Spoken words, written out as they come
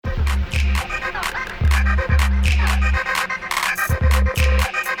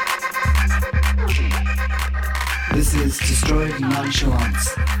Destroyed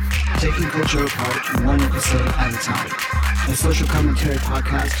Nonchalance, taking culture apart one episode at a time. A social commentary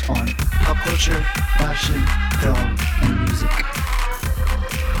podcast on pop culture, fashion, film, and music.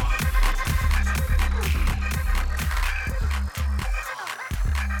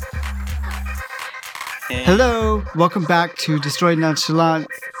 Hello, welcome back to Destroyed Nonchalant.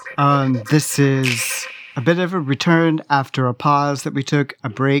 This is a bit of a return after a pause that we took, a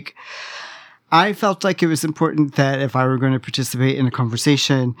break. I felt like it was important that if I were going to participate in a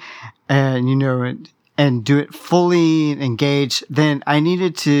conversation and do it fully and engage, then I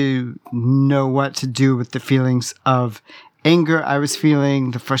needed to know what to do with the feelings of anger I was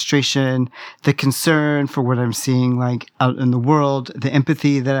feeling, the frustration, the concern for what I'm seeing like out in the world, the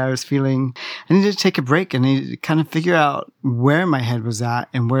empathy that I was feeling. I needed to take a break and I needed to kind of figure out where my head was at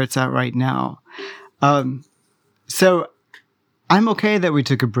and where it's at right now. So I'm okay that we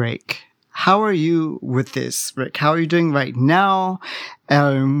took a break. How are you with this, Rick? How are you doing right now?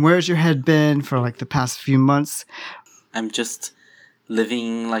 Where's your head been for like the past few months? I'm just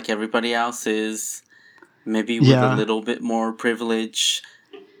living like everybody else is, maybe with a little bit more privilege,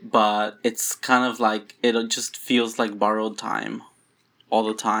 but it's kind of like, it just feels like borrowed time all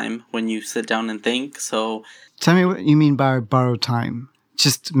the time when you sit down and think. So tell me what you mean by borrowed time.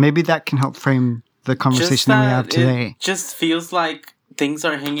 Just maybe that can help frame the conversation that we have today. It just feels like things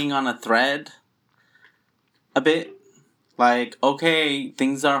are hanging on a thread a bit. Like, okay,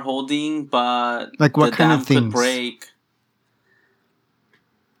 things are holding, but like what kind of things could break.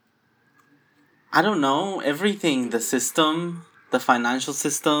 I don't know. Everything. The system, the financial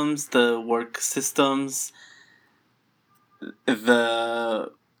systems, the work systems,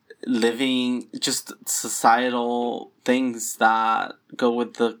 the living, just societal things that go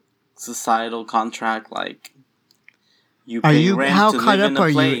with the societal contract, like you pay rent how to caught live up in a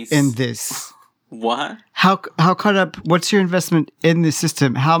are place. You in this? What? How caught up? What's your investment in the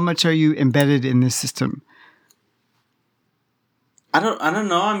system? How much are you embedded in this system? I don't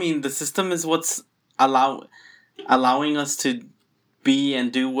know. I mean, the system is what's allowing us to be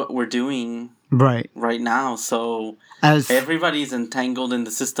and do what we're doing right now. So everybody's entangled in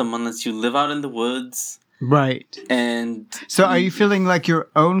the system unless you live out in the woods. Right. And so are you feeling like your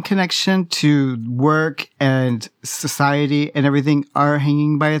own connection to work and society and everything are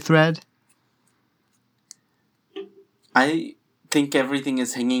hanging by a thread? I think everything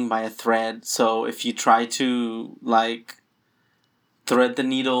is hanging by a thread. So if you try to like thread the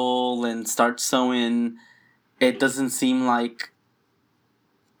needle and start sewing, it doesn't seem like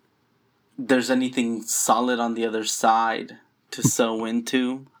there's anything solid on the other side to sew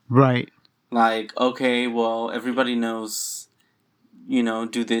into. Right. Like, okay, well, everybody knows,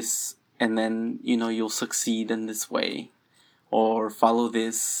 do this, and then, you'll succeed in this way, or follow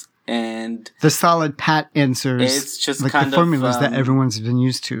this, and the solid pat answers. It's just like kind the formulas of, that everyone's been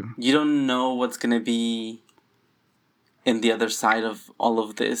used to. You don't know what's going to be in the other side of all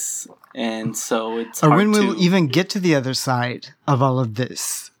of this, and so it's hard or when we'll even get to the other side of all of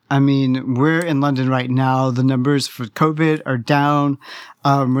this. I mean, we're in London right now. The numbers for COVID are down.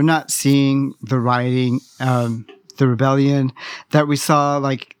 We're not seeing the rioting, the rebellion that we saw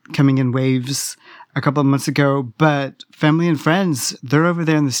like coming in waves a couple of months ago. But family and friends, they're over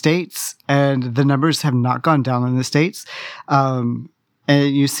there in the States, and the numbers have not gone down in the States. And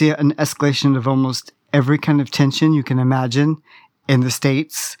you see an escalation of almost every kind of tension you can imagine in the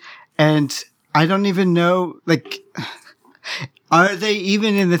States. And I don't even know, like, are they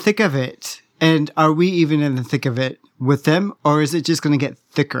even in the thick of it? And are we even in the thick of it with them? Or is it just going to get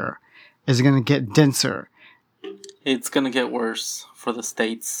thicker? Is it going to get denser? It's going to get worse for the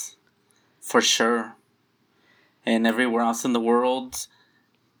States, for sure. And everywhere else in the world,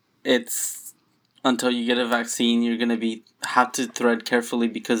 it's until you get a vaccine, you're going to have to thread carefully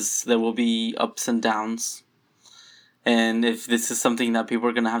because there will be ups and downs. And if this is something that people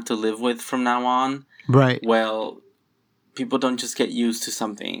are going to have to live with from now on, right? Well, people don't just get used to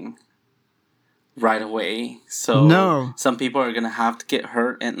something right away. So no. Some people are going to have to get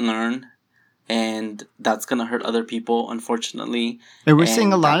hurt and learn. And that's going to hurt other people, unfortunately. And we're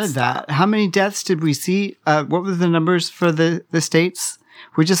seeing a lot of that. How many deaths did we see? What were the numbers for the States?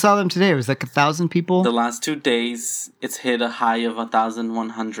 We just saw them today. It was like 1,000 people. The last 2 days, it's hit a high of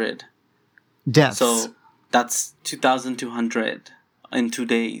 1,100 deaths. So that's 2,200 in 2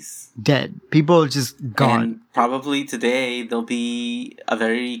 days. Dead. People are just gone. And probably today, they'll be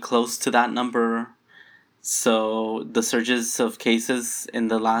very close to that number. So the surges of cases in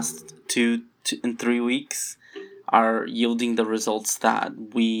the last 2 and 3 weeks are yielding the results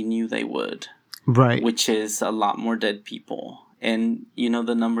that we knew they would. Right. Which is a lot more dead people. And,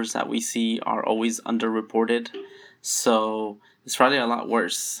 the numbers that we see are always underreported. So it's probably a lot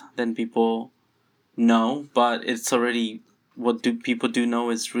worse than people know, but it's already what do people do know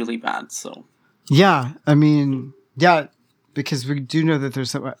is really bad. So Yeah, I mean, yeah, because we do know that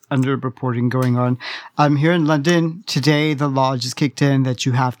there's some underreporting going on. Here in London today, the law just kicked in that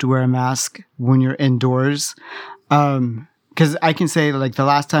you have to wear a mask when you're indoors. Because I can say, like, the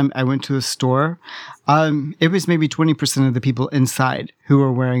last time I went to a store, it was maybe 20% of the people inside who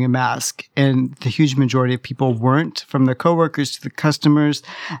were wearing a mask, and the huge majority of people weren't, from the coworkers to the customers.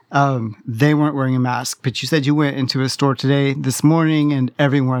 They weren't wearing a mask. But you said you went into a store today, this morning, and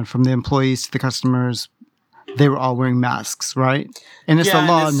everyone from the employees to the customers, they were all wearing masks, right? And it's the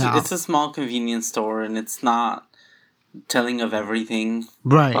law now. It's a small convenience store, and it's not telling of everything,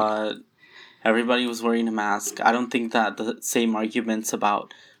 Right. But everybody was wearing a mask. I don't think that the same arguments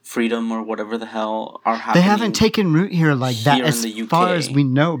about freedom or whatever the hell are happening. They haven't taken root here like that here as in the UK. far as we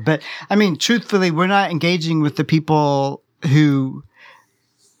know. But, I mean, truthfully, we're not engaging with the people who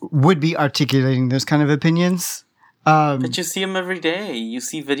would be articulating those kind of opinions. But you see them every day. You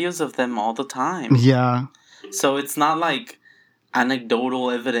see videos of them all the time. Yeah. So it's not like anecdotal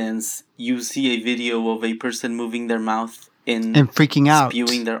evidence. You see a video of a person moving their mouth and freaking out,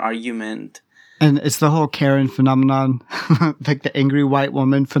 spewing their argument. And it's the whole Karen phenomenon, like the angry white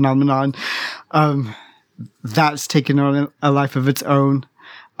woman phenomenon. That's taken on a life of its own.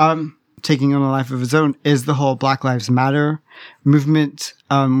 Taking on a life of its own is the whole Black Lives Matter movement,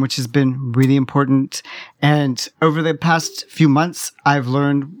 which has been really important. And over the past few months, I've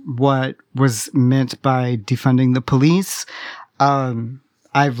learned what was meant by defunding the police.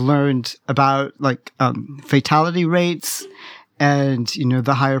 I've learned about fatality rates and, you know,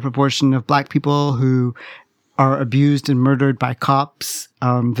 the higher proportion of Black people who are abused and murdered by cops,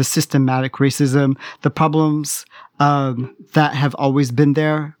 the systematic racism, the problems that have always been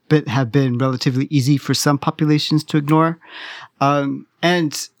there, but have been relatively easy for some populations to ignore.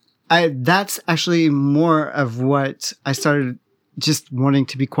 That's actually more of what I started just wanting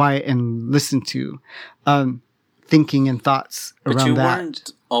to be quiet and listen to, thinking and thoughts around that. But you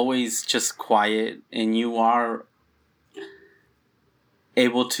weren't always just quiet, and you are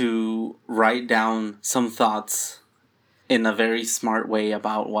able to write down some thoughts in a very smart way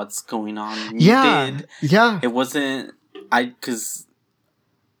about what's going on. Yeah. It wasn't because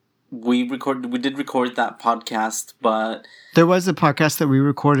we did record that podcast, but there was a podcast that we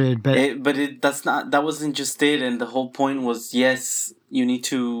recorded, that wasn't just it. And the whole point was, yes, you need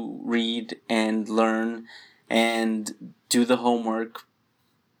to read and learn and do the homework,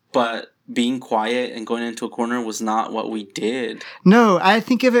 but being quiet and going into a corner was not what we did. No, I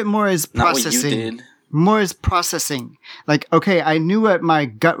think of it more as processing. Not what you did. More as processing. Like, okay, I knew what my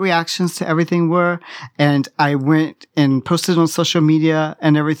gut reactions to everything were, and I went and posted on social media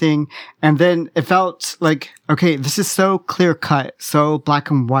and everything, and then it felt like, okay, this is so clear cut, so black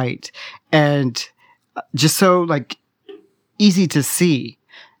and white, and just so, like, easy to see.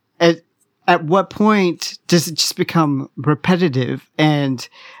 At what point does it just become repetitive? And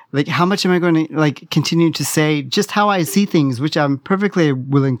like, how much am I going to like continue to say just how I see things, which I'm perfectly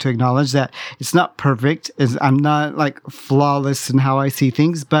willing to acknowledge that it's not perfect, as I'm not like flawless in how I see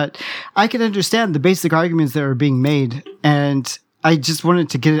things, but I can understand the basic arguments that are being made. And I just wanted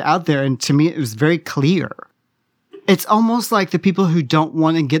to get it out there. And to me, it was very clear. It's almost like the people who don't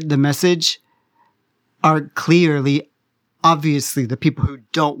want to get the message are clearly obviously the people who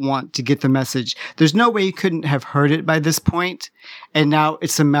don't want to get the message. There's no way you couldn't have heard it by this point. And now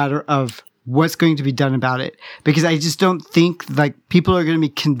it's a matter of what's going to be done about it. Because I just don't think like people are going to be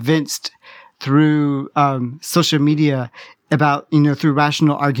convinced through social media about, you know, through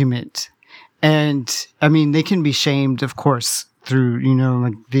rational argument. And I mean, they can be shamed, of course, through, you know,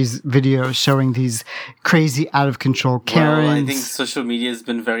 like these videos showing these crazy out of control Karens. Well, I think social media has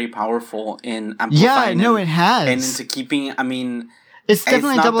been very powerful in amplifying. Yeah, no, it has. And into keeping, I mean, it's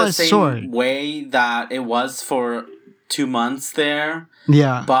definitely a double-edged sword. It's not the same way that it was for 2 months there.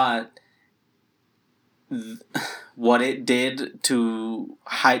 Yeah. But what it did to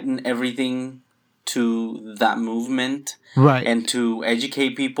heighten everything to that movement. Right. And to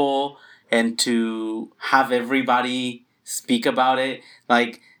educate people and to have everybody speak about it.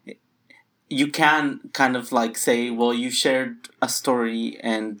 Like, you can kind of like say, well, you shared a story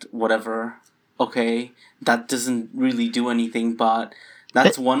and whatever. Okay, that doesn't really do anything, but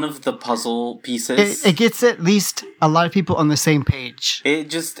that's one of the puzzle pieces. It gets at least a lot of people on the same page.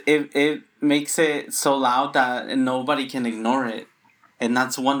 It makes it so loud that nobody can ignore it. And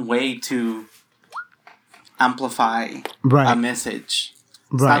that's one way to amplify a message.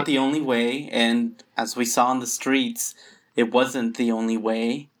 It's not the only way, and as we saw on the streets, it wasn't the only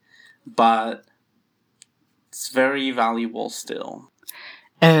way, but It's very valuable still.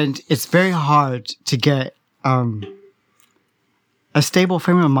 And it's very hard to get a stable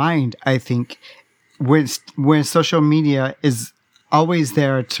frame of mind, I think, when social media is always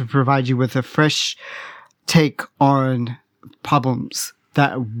there to provide you with a fresh take on problems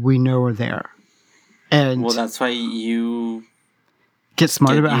that we know are there. And well, that's why you get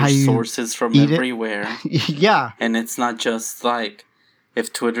smart about how you sources from eat everywhere. Yeah. And it's not just like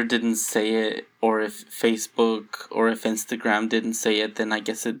if Twitter didn't say it, or if Facebook or if Instagram didn't say it, then I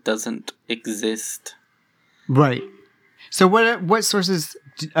guess it doesn't exist. Right. So what sources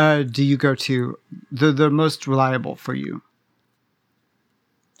do you go to? The most reliable for you?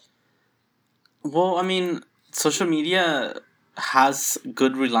 Well, I mean, social media has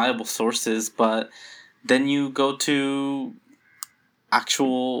good, reliable sources, but then you go to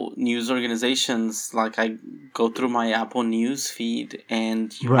actual news organizations. Like, I go through my Apple News feed,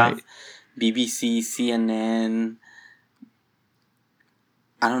 and you have BBC, CNN.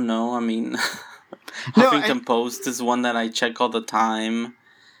 I don't know. I mean, Huffington Post is one that I check all the time.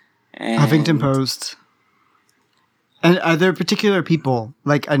 And Huffington Post. And are there particular people,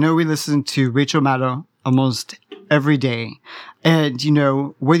 like I know we listen to Rachel Maddow almost every day, and you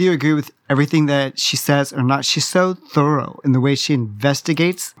know, whether you agree with everything that she says or not, she's so thorough in the way she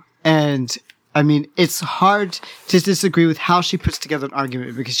investigates. And I mean, it's hard to disagree with how she puts together an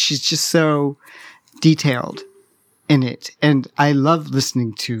argument because she's just so detailed in it. And I love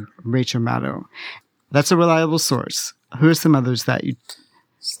listening to Rachel Maddow. That's a reliable source. Who are some others that you...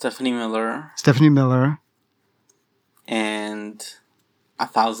 Stephanie Miller. And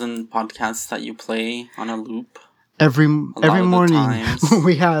 1,000 podcasts that you play on a loop. Every morning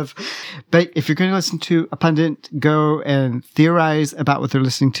we have. But if you're going to listen to a pundit go and theorize about what they're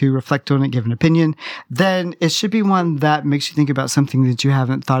listening to, reflect on it, give an opinion, then it should be one that makes you think about something that you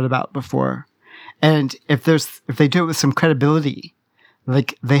haven't thought about before. And if they do it with some credibility,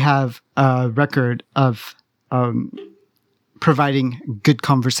 like they have a record of providing good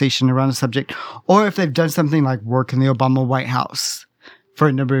conversation around a subject, or if they've done something like work in the Obama White House for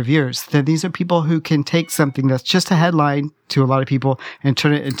a number of years, then these are people who can take something that's just a headline to a lot of people and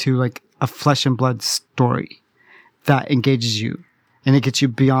turn it into like a flesh and blood story that engages you, and it gets you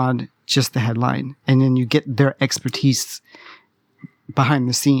beyond just the headline. And then you get their expertise behind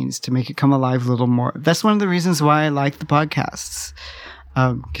the scenes to make it come alive a little more. That's one of the reasons why I like the podcasts.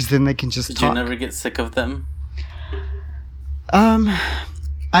 Because then they can just talk. Did you never get sick of them?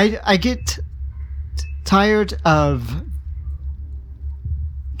 I get tired of,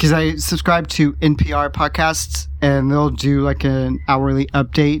 because I subscribe to NPR podcasts and they'll do like an hourly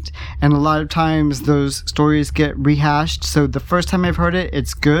update, and a lot of times those stories get rehashed. So the first time I've heard it,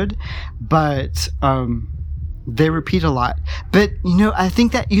 it's good, but they repeat a lot. But you know, I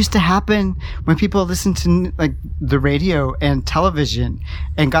think that used to happen when people listened to like the radio and television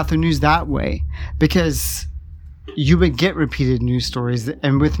and got their news that way, because you would get repeated news stories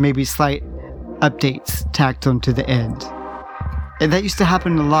and with maybe slight updates tacked onto the end. And that used to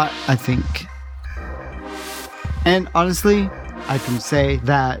happen a lot, I think. And honestly, I can say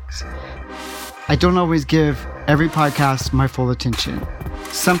that I don't always give every podcast my full attention.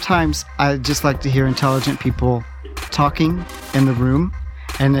 Sometimes I just like to hear intelligent people talking in the room,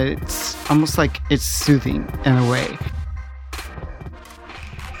 and it's almost like it's soothing in a way.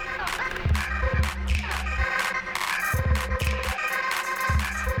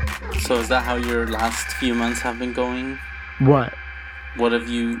 So is that how your last few months have been going? What? What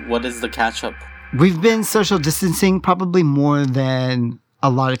is the catch up? We've been social distancing probably more than a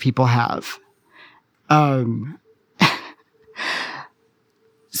lot of people have.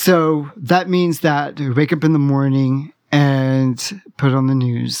 So that means that we wake up in the morning and put on the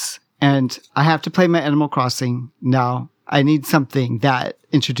news. And I have to play my Animal Crossing now. I need something that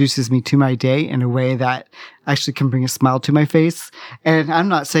introduces me to my day in a way that actually can bring a smile to my face. And I'm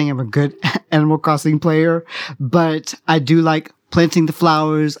not saying I'm a good Animal Crossing player, but I do like planting the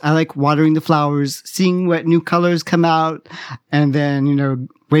flowers. I like watering the flowers, seeing what new colors come out, and then, you know,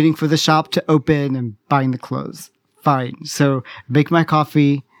 waiting for the shop to open and buying the clothes. Fine. So make my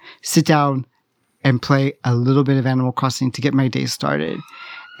coffee, sit down, and play a little bit of Animal Crossing to get my day started.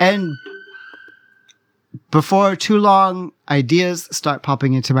 And before too long, ideas start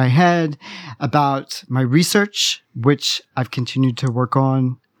popping into my head about my research, which I've continued to work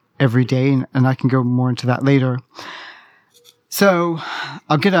on every day, and I can go more into that later. So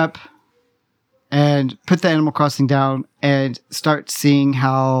I'll get up and put the Animal Crossing down and start seeing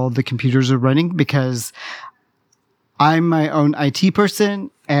how the computers are running, because I'm my own IT person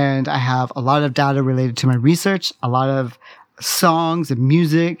and I have a lot of data related to my research, a lot of songs and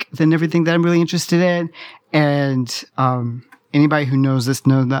music and everything that I'm really interested in. And anybody who knows this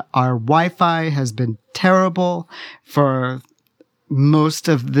knows that our Wi-Fi has been terrible for most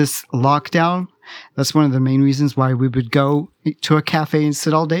of this lockdown. That's one of the main reasons why we would go to a cafe and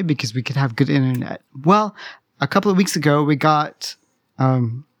sit all day, because we could have good internet. Well, a couple of weeks ago, we got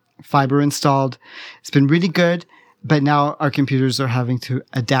fiber installed. It's been really good, but now our computers are having to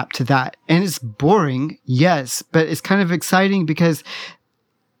adapt to that. And it's boring, yes, but it's kind of exciting because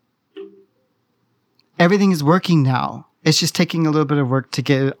everything is working now. It's just taking a little bit of work to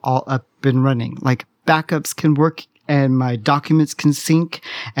get it all up and running. Like backups can work and my documents can sync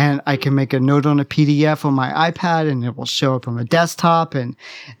and I can make a note on a PDF on my iPad and it will show up on my desktop, and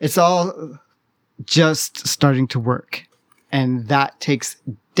it's all just starting to work. And that takes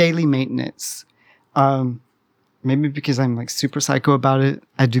daily maintenance. Maybe because I'm like super psycho about it,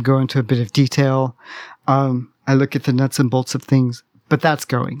 I do go into a bit of detail. I look at the nuts and bolts of things, but that's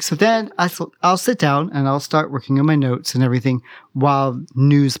going. So then I'll sit down and I'll start working on my notes and everything while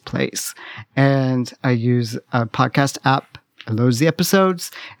news plays. And I use a podcast app. I load the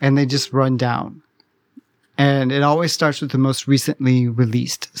episodes and they just run down. And it always starts with the most recently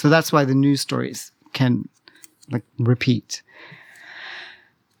released. So that's why the news stories can like repeat.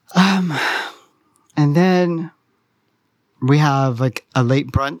 And then we have like a late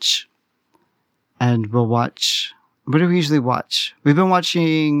brunch and we'll watch. What do we usually watch? We've been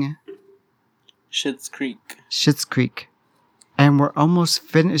watching Schitt's Creek. And we're almost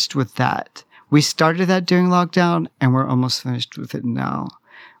finished with that. We started that during lockdown and we're almost finished with it now.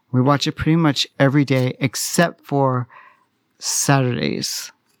 We watch it pretty much every day except for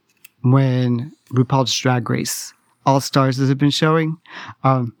Saturdays when RuPaul's Drag Race All Stars has been showing.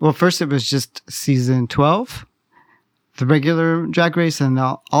 Well, first it was just season 12, the regular Drag Race, and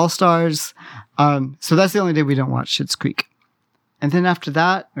now All Stars. So that's the only day we don't watch Schitt's Creek. And then after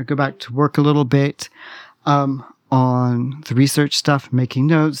that, I go back to work a little bit on the research stuff, making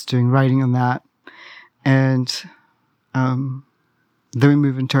notes, doing writing on that. And then we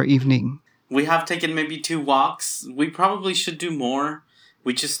move into our evening. We have taken maybe 2 walks. We probably should do more.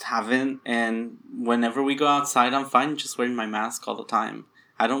 We just haven't. And whenever we go outside, I'm fine just wearing my mask all the time.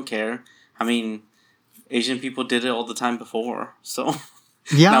 I don't care. I mean, Asian people did it all the time before. So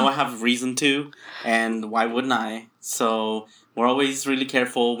yeah. Now I have reason to. And why wouldn't I? So we're always really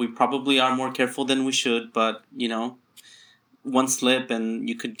careful. We probably are more careful than we should. But, you know, one slip and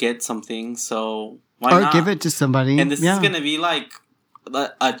you could get something. So why not? Or give it to somebody. And this is going to be like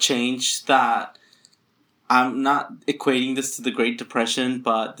a change that I'm not equating this to the Great Depression,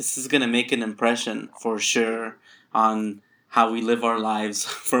 but this is going to make an impression for sure on how we live our lives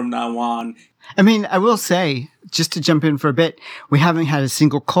from now on. I mean, I will say, just to jump in for a bit, we haven't had a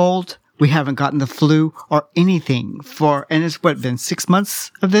single cold. We haven't gotten the flu or anything and it's been 6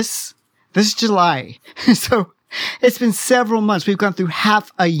 months of this? This is July. So it's been several months. We've gone through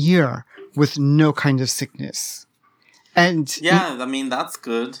half a year with no kind of sickness. And yeah, I mean, that's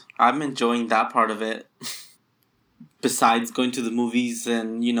good. I'm enjoying that part of it. Besides going to the movies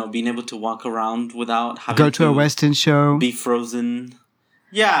and, you know, being able to walk around without having go to a West End show, be frozen.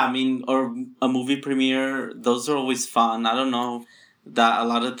 Yeah, I mean, or a movie premiere. Those are always fun. I don't know that a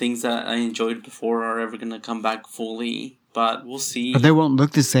lot of things that I enjoyed before are ever going to come back fully, but we'll see. But they won't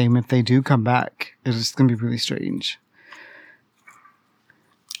look the same if they do come back. It's just going to be really strange.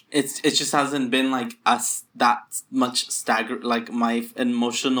 It just hasn't been like that much like my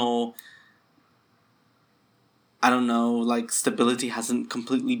emotional, I don't know, like stability hasn't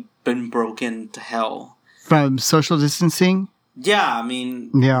completely been broken to hell. From social distancing? Yeah, I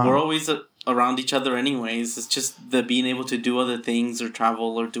mean, we're always around each other anyways. It's just the being able to do other things or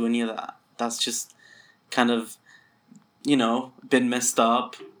travel or do any of that. That's just kind of, you know, been messed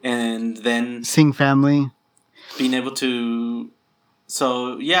up. And then seeing family. Being able to...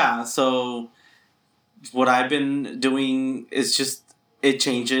 So, yeah, so what I've been doing is just, it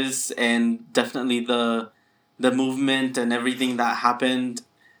changes, and definitely the movement and everything that happened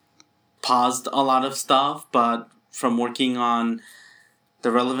paused a lot of stuff, but from working on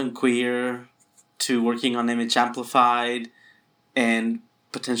The Relevant Queer to working on Image Amplified and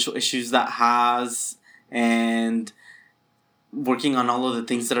potential issues that has, and working on all of the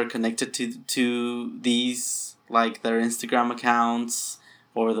things that are connected to these, like their Instagram accounts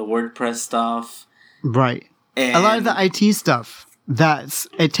or the WordPress stuff. Right. And a lot of the IT stuff,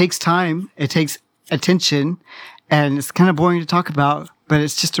 it takes time, it takes attention, and it's kind of boring to talk about, but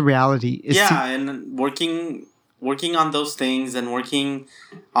it's just a reality. And working on those things and working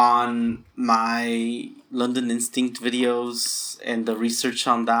on my London Instinct videos and the research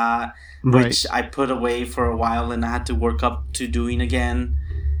on that, which I put away for a while and I had to work up to doing again.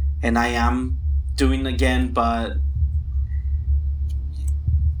 And I am doing again, but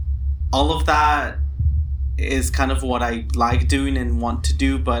all of that is kind of what I like doing and want to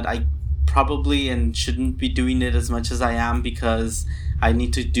do, but I probably and shouldn't be doing it as much as I am because I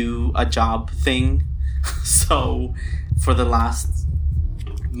need to do a job thing. So for the last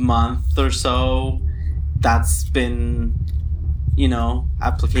month or so, that's been,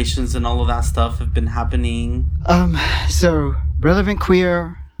 applications and all of that stuff have been happening. So Relevant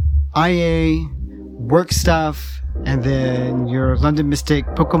Queer, IA, work stuff, and then your London Mystic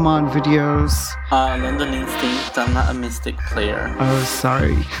Pokemon videos. London Instinct, I'm not a Mystic player. Oh,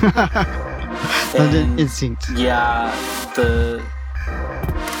 sorry. London Instinct. Yeah,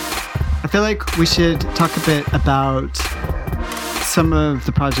 I feel like we should talk a bit about some of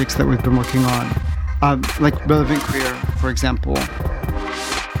the projects that we've been working on. Like Relevant Queer, for example.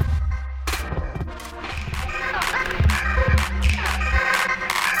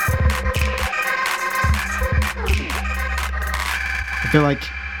 I feel like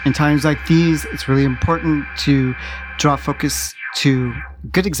in times like these, it's really important to draw focus to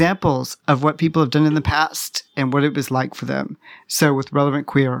good examples of what people have done in the past and what it was like for them. So with Relevant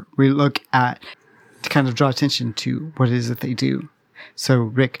Queer, we look at to kind of draw attention to what it is that they do. So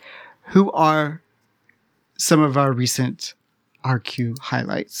Rick, who are some of our recent RQ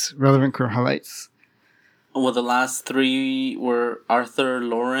highlights, Relevant Queer highlights? Well, the last three were Arthur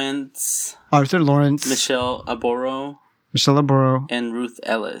Lawrence, Michelle Aboro, and Ruth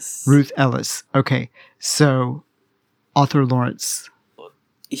Ellis. Okay, so Arthur Lawrence.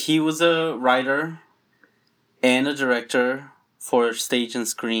 He was a writer and a director for stage and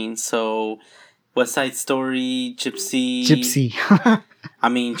screen. So West Side Story, Gypsy. I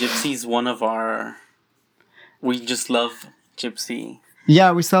mean, Gypsy's one of our... We just love Gypsy.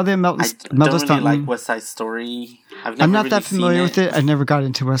 Yeah, we saw them. I don't really like West Side Story. I'm not that familiar with it. I never got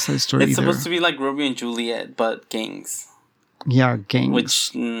into West Side Story either. It's supposed to be like Romeo and Juliet, but gangs. Yeah, gangs.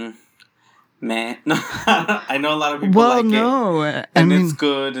 Which, man. I know a lot of people like it. I mean, it's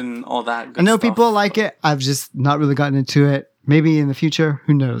good and all that good I know stuff, people like it. I've just not really gotten into it. Maybe in the future,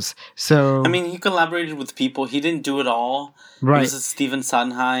 who knows? So I mean, he collaborated with people. He didn't do it all. Right. It was Stephen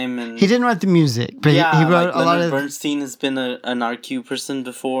Sondheim, and he didn't write the music, but he wrote a lot of. Bernstein has been an RQ person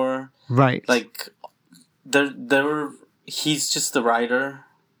before. Right. Like he's just the writer,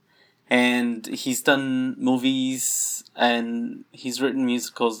 and he's done movies and he's written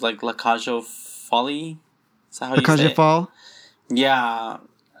musicals like La Cage aux Folles. Is that how you say it? Fall? Yeah,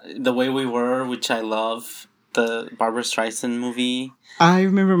 The Way We Were, which I love. The Barbra Streisand movie. I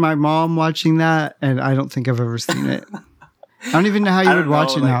remember my mom watching that, and I don't think I've ever seen it. I don't even know how you would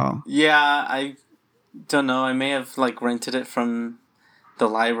watch it now. Yeah, I don't know. I may have rented it from the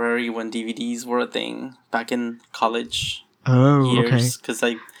library when DVDs were a thing back in college years. Because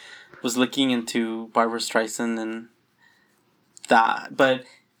I was looking into Barbra Streisand and that. But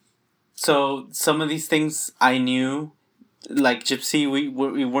so some of these things I knew, like Gypsy, we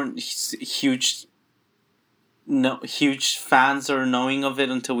weren't huge fans or knowing of it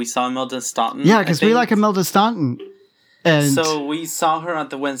until we saw Imelda Staunton. Yeah, because we like Imelda Staunton. And so we saw her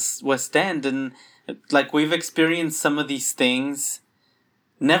at the West End, and we've experienced some of these things,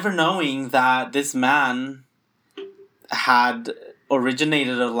 never knowing that this man had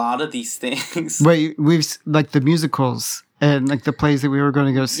originated a lot of these things. Wait, we've the musicals and the plays that we were going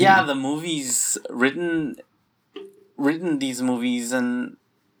to go see. Yeah, the movies, written these movies, and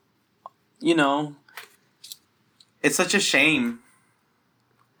it's such a shame.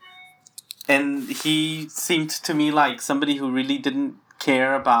 And he seemed to me like somebody who really didn't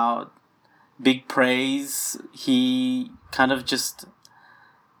care about big praise. He kind of just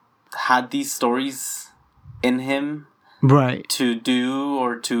had these stories in him. Right. To do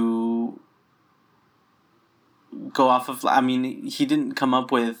or to go off of. I mean, he didn't come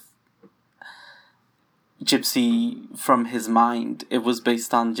up with Gypsy from his mind. It was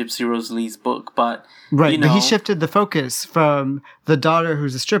based on Gypsy Rose Lee's book, but right. But he shifted the focus from the daughter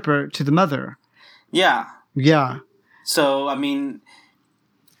who's a stripper to the mother. Yeah. So I mean,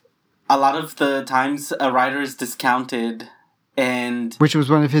 a lot of the times a writer is discounted, and which was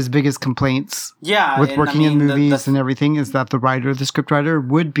one of his biggest complaints. Yeah, with working in movies and everything, is that the scriptwriter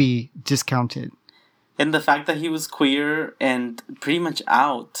would be discounted. And the fact that he was queer and pretty much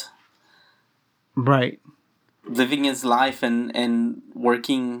out. Right. Living his life and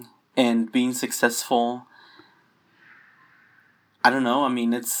working and being successful. I don't know. I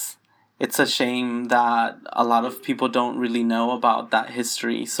mean, it's a shame that a lot of people don't really know about that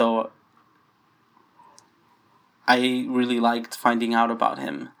history. So I really liked finding out about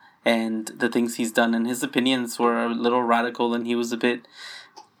him and the things he's done. And his opinions were a little radical, and he was a bit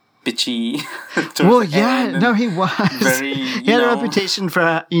bitchy. Well, yeah, no, he was. Very, he had a reputation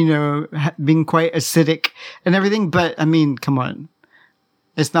for, being quite acidic and everything. But, I mean, come on.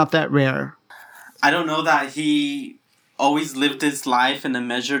 It's not that rare. I don't know that he always lived his life in a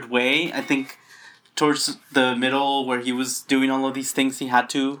measured way. I think towards the middle where he was doing all of these things, he had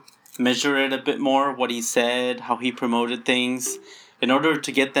to measure it a bit more, what he said, how he promoted things, in order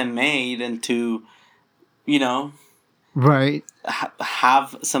to get them made and to, right,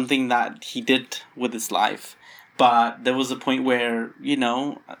 have something that he did with his life. But there was a point where,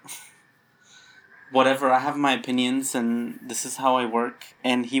 whatever, I have my opinions and this is how I work.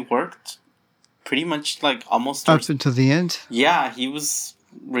 And he worked pretty much like almost up until the end. Yeah, he was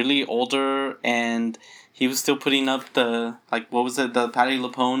really older and he was still putting up the, what was it? The Patti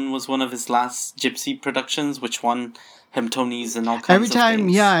LuPone was one of his last Gypsy productions, which won him Tonys and all kinds of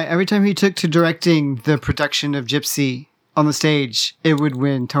things. Every time he took to directing the production of Gypsy on the stage, it would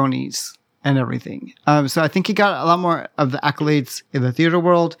win Tonys and everything. So I think he got a lot more of the accolades in the theater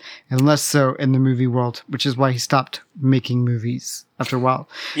world and less so in the movie world, which is why he stopped making movies after a while.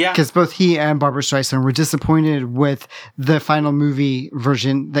 Yeah. Because both he and Barbra Streisand were disappointed with the final movie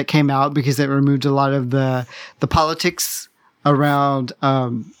version that came out because it removed a lot of the politics around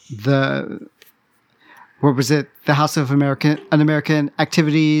the House of Un-American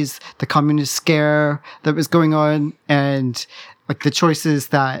Activities, the communist scare that was going on, and like the choices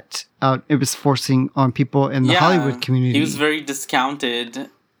that it was forcing on people in the Hollywood community. He was very discounted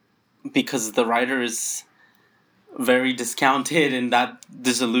because the writer is very discounted, and that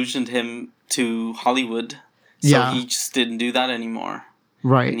disillusioned him to Hollywood. So he just didn't do that anymore.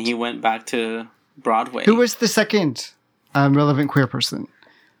 Right. And he went back to Broadway. Who was the second relevant queer person?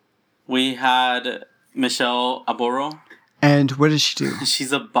 We had Michelle Aboro. And what does she do?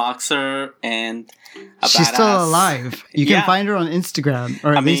 She's a boxer and she's badass. Still alive. You can find her on Instagram,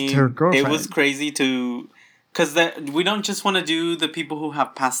 or at least her girlfriend. It was crazy because we don't just want to do the people who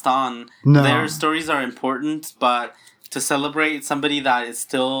have passed on. No. Their stories are important, but to celebrate somebody that is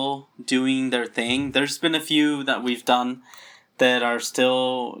still doing their thing, there's been a few that we've done that are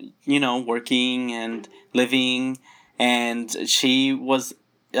still, working and living. And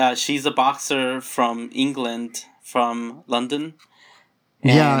she's a boxer from England, from London.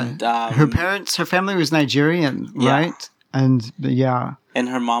 And, her family was Nigerian, right? And and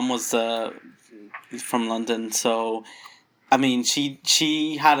her mom was from London. So, I mean,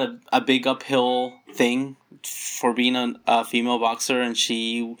 she had a big uphill thing for being a female boxer, and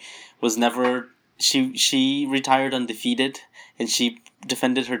she was never she retired undefeated, and she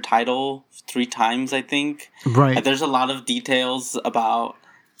defended her title 3 times, I think. Right. And there's a lot of details about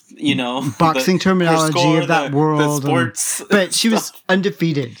boxing terminology of that world. The sports. But she was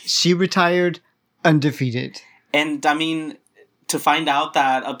undefeated. She retired undefeated. And I mean, to find out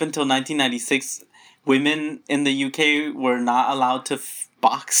that up until 1996, women in the UK were not allowed to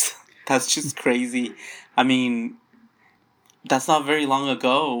box, that's just crazy. I mean, that's not very long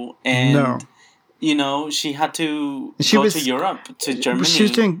ago. And, she had to go to Europe, to Germany. She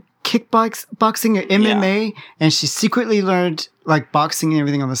was doing kickboxing or MMA, and she secretly learned boxing and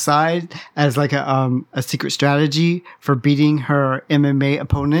everything on the side as a secret strategy for beating her MMA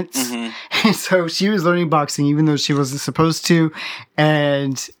opponents. Mm-hmm. And so she was learning boxing even though she wasn't supposed to,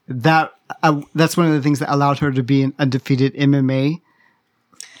 and that's one of the things that allowed her to be an undefeated MMA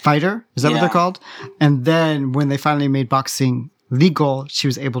fighter. Is that what they're called? And then when they finally made boxing legal, she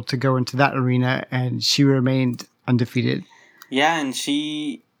was able to go into that arena, and she remained undefeated. Yeah, and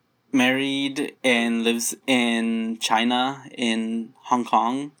she married and lives in China, in Hong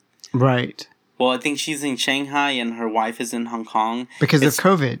Kong. Right. Well, I think she's in Shanghai and her wife is in Hong Kong. Because of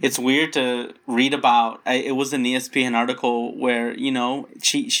COVID. It's weird to read about. It was an ESPN article where,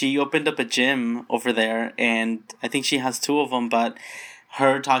 she opened up a gym over there, and I think she has 2 of them, but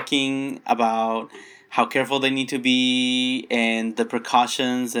her talking about how careful they need to be and the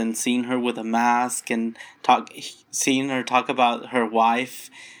precautions, and seeing her with a mask, and seeing her talk about her wife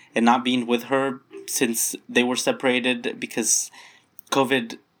and not being with her since they were separated because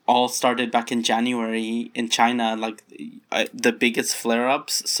COVID all started back in January in China, the biggest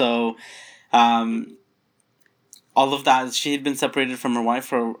flare-ups. So all of that, she had been separated from her wife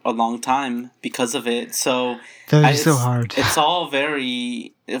for a long time because of it. So that is so hard. It's all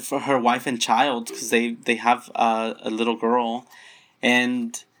very for her wife and child, because they have a little girl.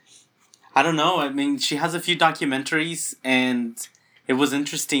 And I don't know. I mean, she has a few documentaries, and it was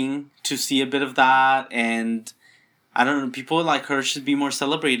interesting to see a bit of that. And I don't know, people like her should be more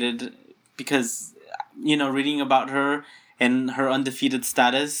celebrated because, reading about her and her undefeated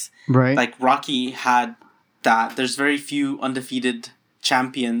status. Right. Like Rocky had that. There's very few undefeated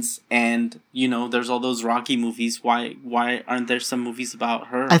champions, and there's all those Rocky movies. Why aren't there some movies about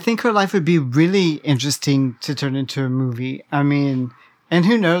her? I think her life would be really interesting to turn into a movie. I mean, and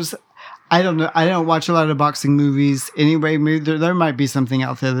who knows? I don't know. I don't watch a lot of boxing movies anyway. Maybe there might be something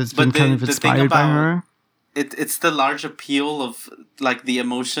out there that's been kind of inspired by her. It's the large appeal of like the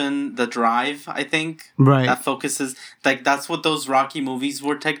emotion, the drive, I think. Right. That focuses, like, that's what those Rocky movies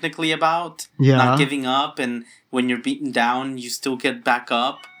were technically about. Yeah. Not giving up, and when you're beaten down, you still get back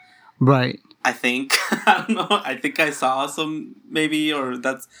up. Right. I think. I don't know. I think I saw some, maybe, or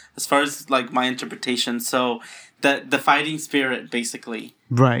that's as far as like my interpretation. So the fighting spirit, basically.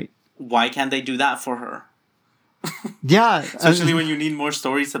 Right. Why can't they do that for her? Yeah. Especially when you need more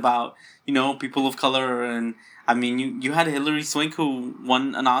stories about, people of color. And I mean, you had Hilary Swank, who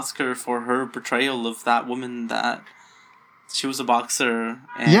won an Oscar for her portrayal of that woman, that she was a boxer.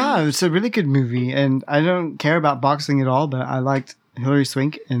 And yeah, it's a really good movie. And I don't care about boxing at all, but I liked Hilary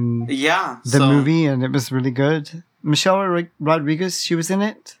Swank in the movie, and it was really good. Michelle Rodriguez, she was in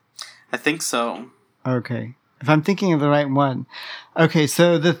it? I think so. Okay. If I'm thinking of the right one. Okay,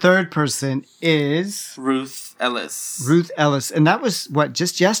 so the third person is Ruth Ellis. Ruth Ellis. And that was,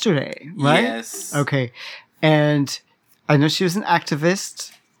 just yesterday, right? Yes. Okay. And I know she was an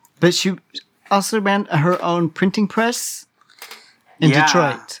activist, but she also ran her own printing press in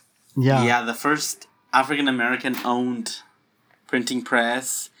Detroit. Yeah. Yeah, the first African-American owned printing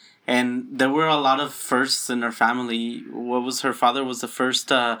press. And there were a lot of firsts in her family. Her father was the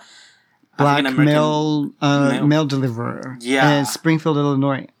first Black mail deliverer in Springfield,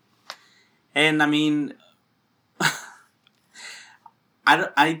 Illinois. And I mean,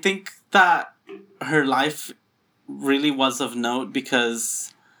 I think that her life really was of note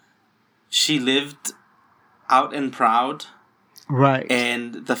because she lived out and proud. Right.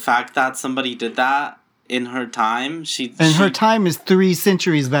 And the fact that somebody did that in her time, her time is 3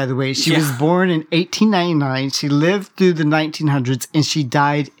 centuries, by the way. She was born in 1899. She lived through the 1900s, and she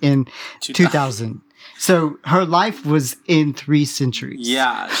died in 2000. So her life was in 3 centuries.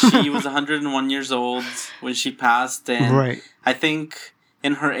 Yeah, she was 101 years old when she passed, and I think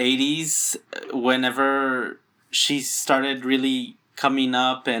in her 80s, whenever she started really coming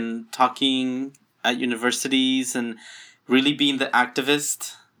up and talking at universities and really being the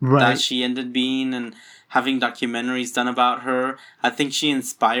activist that she ended being, and having documentaries done about her, I think she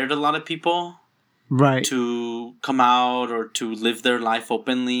inspired a lot of people to come out or to live their life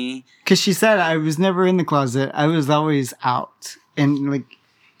openly. Because she said, I was never in the closet. I was always out. And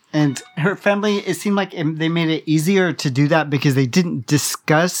her family, it seemed like they made it easier to do that because they didn't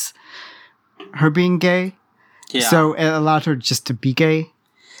discuss her being gay. Yeah. So it allowed her just to be gay.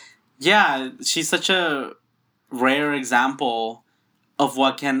 Yeah, she's such a rare example of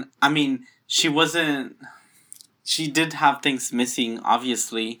she did have things missing,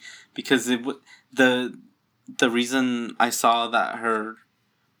 obviously, because the reason I saw that her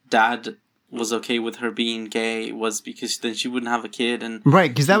dad was okay with her being gay was because then she wouldn't have a kid, and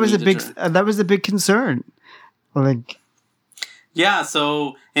because that was a big concern. So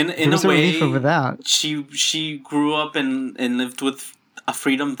in a way, over that. She grew up and lived with a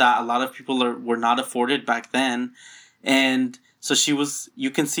freedom that a lot of people were not afforded back then, and so you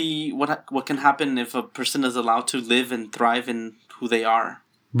can see what can happen if a person is allowed to live and thrive in who they are.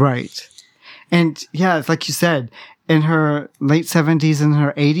 Right. And yeah, it's like you said, in her late 70s and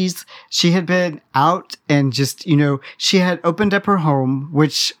her 80s, she had been out and just, she had opened up her home,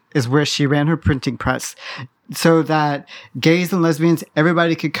 which is where she ran her printing press, so that gays and lesbians,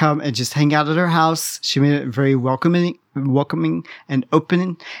 everybody could come and just hang out at her house. She made it very welcoming and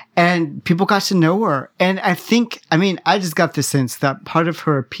open, and people got to know her. And I just got the sense that part of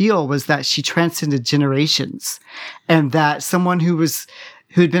her appeal was that she transcended generations, and that someone who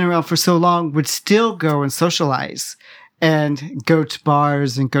had been around for so long would still go and socialize and go to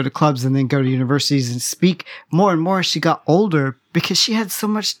bars and go to clubs and then go to universities and speak more and more as she got older, because she had so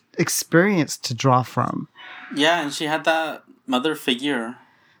much experience to draw from. Yeah, and she had that mother figure.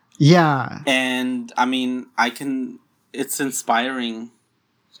 Yeah. And it's inspiring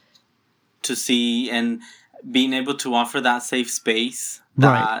to see, and being able to offer that safe space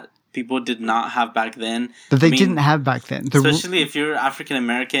that people did not have back then. That they didn't have back then. Especially if you're African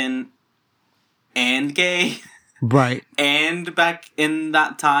American and gay. Right. And back in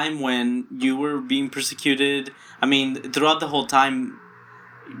that time when you were being persecuted, throughout the whole time,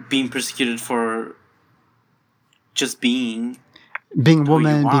 being persecuted for just being a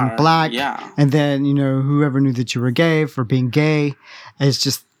woman, being black, and then, whoever knew that you were gay for being gay. It's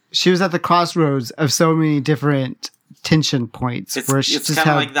just, she was at the crossroads of so many different tension points. It's kind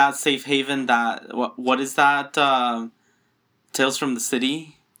of like that safe haven that, what is that Tales from the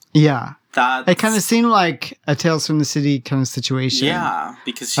City. Yeah. That It kind of seemed like a Tales from the City kind of situation. Yeah,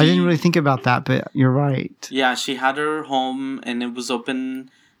 because I didn't really think about that, but you're right. Yeah, she had her home and it was open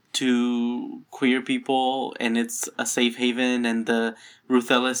to queer people, and it's a safe haven. And the Ruth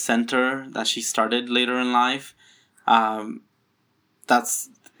Ellis Center that she started later in life,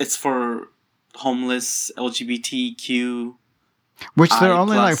 it's for homeless LGBTQ. Which there are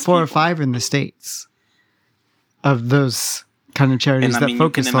only like 4 or 5 in the States of those kind of charities that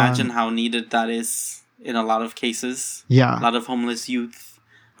focus on. You can imagine how needed that is in a lot of cases. Yeah. A lot of homeless youth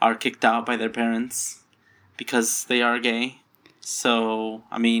are kicked out by their parents because they are gay. So,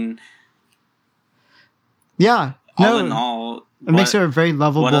 I mean... Yeah. All in all... It makes her a very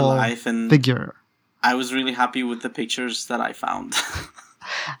lovable figure. I was really happy with the pictures that I found.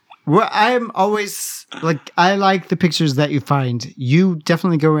 Well, I'm always like, I like the pictures that you find. You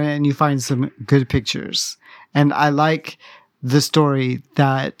definitely go in and you find some good pictures. And I like the story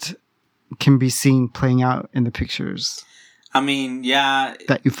that can be seen playing out in the pictures. I mean, yeah.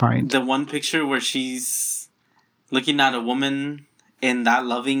 That you find. The one picture where she's looking at a woman in that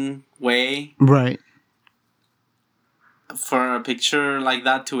loving way. Right. For a picture like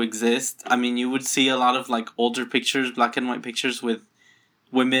that to exist, I mean, you would see a lot of like older pictures, black and white pictures with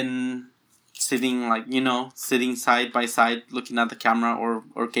women sitting like, sitting side by side looking at the camera,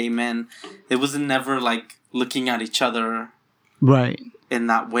 or gay men. It was never like looking at each other. Right. In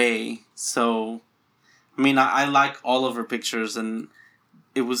that way. So, I mean, I like all of her pictures, and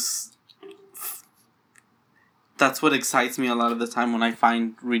that's what excites me a lot of the time when I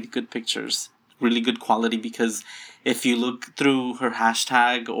find really good pictures, really good quality, because if you look through her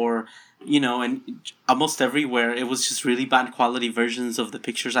hashtag or, and almost everywhere, it was just really bad quality versions of the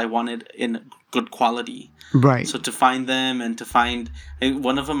pictures I wanted in good quality. Right. So to find them and to find...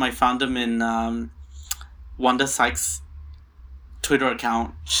 One of them, I found them in Wanda Sykes' Twitter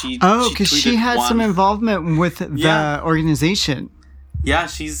account. Because she had some involvement with the organization. Yeah,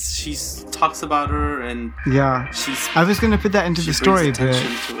 she's talks about her, and I was going to put that into the story, but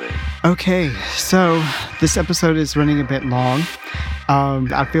okay. So this episode is running a bit long.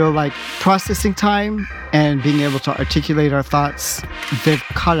 I feel like processing time and being able to articulate our thoughts, they've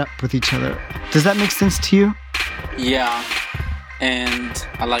caught up with each other. Does that make sense to you? Yeah, and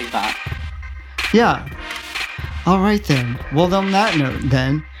I like that. Yeah. All right then. Well, on that note,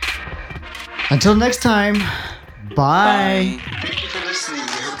 then, until next time, bye. Thank you for listening.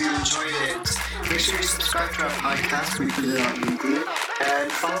 We hope you enjoyed it. Make sure you subscribe to our podcast. We put it out weekly.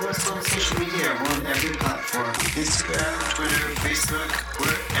 And follow us on social media. We're on every platform. Instagram, Twitter, Facebook.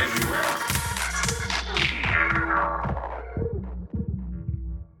 We're everywhere.